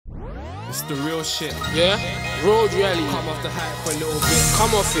It's the real shit. Yeah? Road reality. Come off the hype for a little bit.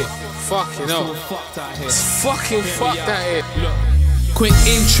 Come off it. Fucking hell. Fucked out here. It's fucking fucked out here. Look. Quick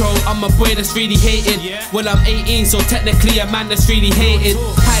intro, I'm a boy that's really hated. Well, I'm 18, so technically a man that's really hated.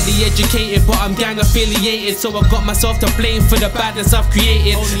 Highly educated, but I'm gang affiliated, so I got myself to blame for the badness I've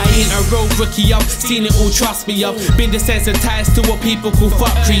created. I ain't a road rookie, I've seen it all, trust me, I've been desensitized to what people call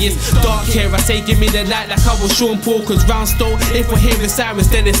fuckery. It's dark here, I say give me the light like I was Sean Paul, cause round Stowe, if we're hearing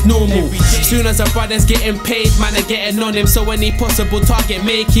sirens then it's normal. Soon as a brother's getting paid, man are getting on him, so any possible target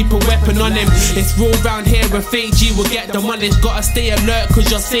may keep a weapon on him. It's raw round here and fake G will get the money. Gotta stay alert cause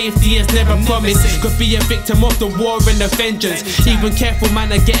your safety is never promised. Could be a victim of the war and the vengeance. Even careful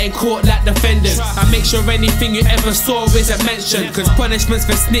man are getting caught like defenders. I make sure anything you ever saw isn't mentioned, cause punishments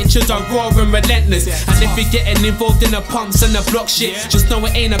for snitches are raw and relentless. And if you're getting involved in the pumps and the block shit, just know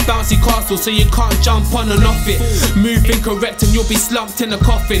it ain't a bouncy castle, so you can't jump on and off it. Move incorrect and you'll be slumped in a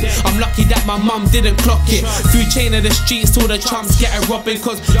coffin. I'm lucky that my mum didn't clock it. Food chain of the streets, all the chumps get a robbing,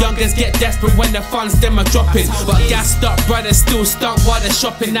 cause youngers get desperate when the funds them are dropping. But gassed up brothers still stuck while they're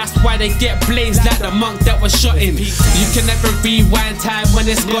shopping, that's why they get blazed like the monk that was shot in. You can never rewind time when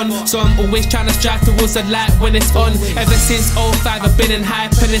it's gone, so I'm always trying to strive towards the light when it's on. Ever since 05 I've been in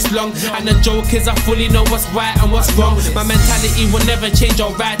hype and it's long, and the joke is I fully know what's right and what's wrong. My mentality will never change,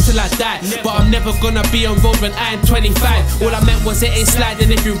 I'll ride till I die, but I'm never gonna be on road when I'm 25. All I meant was it ain't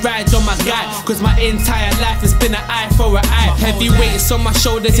sliding if you ride on my guy, cause my entire life has been an eye for an eye. Heavy weights on my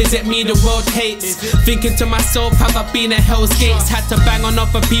shoulders, is it me the world hates? Thinking to myself, have I been at Hell's Gates? Had to bang on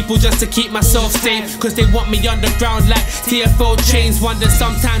other people just to keep myself safe, cause they want me underground like TFO chains. Wonder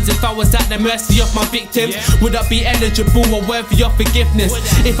sometimes if I was at the mercy of my victims, would I be eligible or worthy of forgiveness?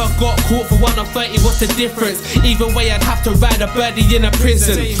 If I got caught for 1 or 30, what's the difference? Either way I'd have to ride a birdie in a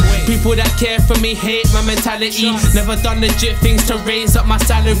prison. People that care for me hate my mentality, never done legit things to raise up my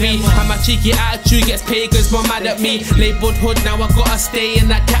salary, and my cheeky attitude gets pagans more mad at me. Labelled hood, now I gotta stay in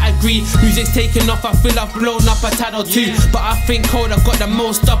that category. Music's taking off, I feel I've blown up a tad or two, but I think cold, I've got the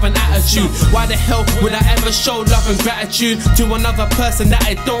most stubborn attitude. Why the hell would I ever show love and gratitude to another person that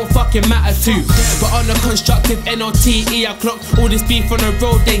it don't fucking matter to? But on a constructive NOTE, I clocked all this beef on the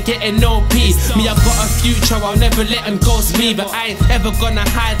road, ain't getting no peace. Me, I got a future, I'll never let them ghost me, but I ain't ever gonna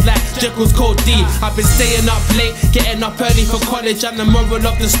hide like Jekyll's Code D. I've been staying up late, getting up early for college, and the moral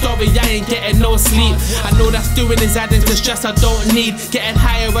of the story, I ain't getting no sleep. I know that's doing is adding to stress I don't need. Getting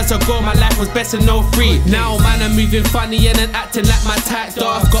higher as I go, my life was best to know free. Now man, I'm moving funny and then acting like my type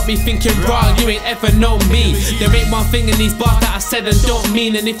dog. Got me thinking wrong, you ain't ever known me. There ain't one thing in these bars that I said and don't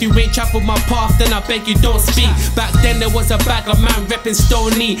mean, and if you ain't travelled my path then I beg you don't speak. Back then there was a bag of man repping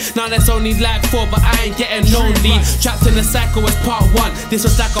Stony, now there's only like 4, but I ain't getting lonely. Trapped in the cycle was part 1, this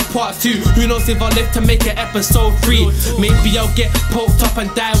was like a part 2. Who knows if I live to make it episode 3. Maybe I'll get poked up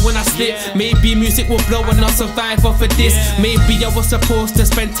and die when I slip. Maybe music will blow and I'll survive off of this. Maybe I was supposed to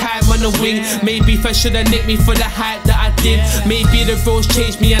spend time on the wing. Maybe Fred should've nicked me for the hype that I did. Maybe the roads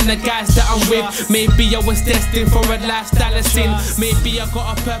changed me and the guys that I'm with. Maybe I was destined for a lifestyle of sin. Maybe I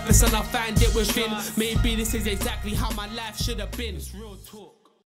got a purpose and I find it within. Maybe this is exactly how my life should have been. It's real talk.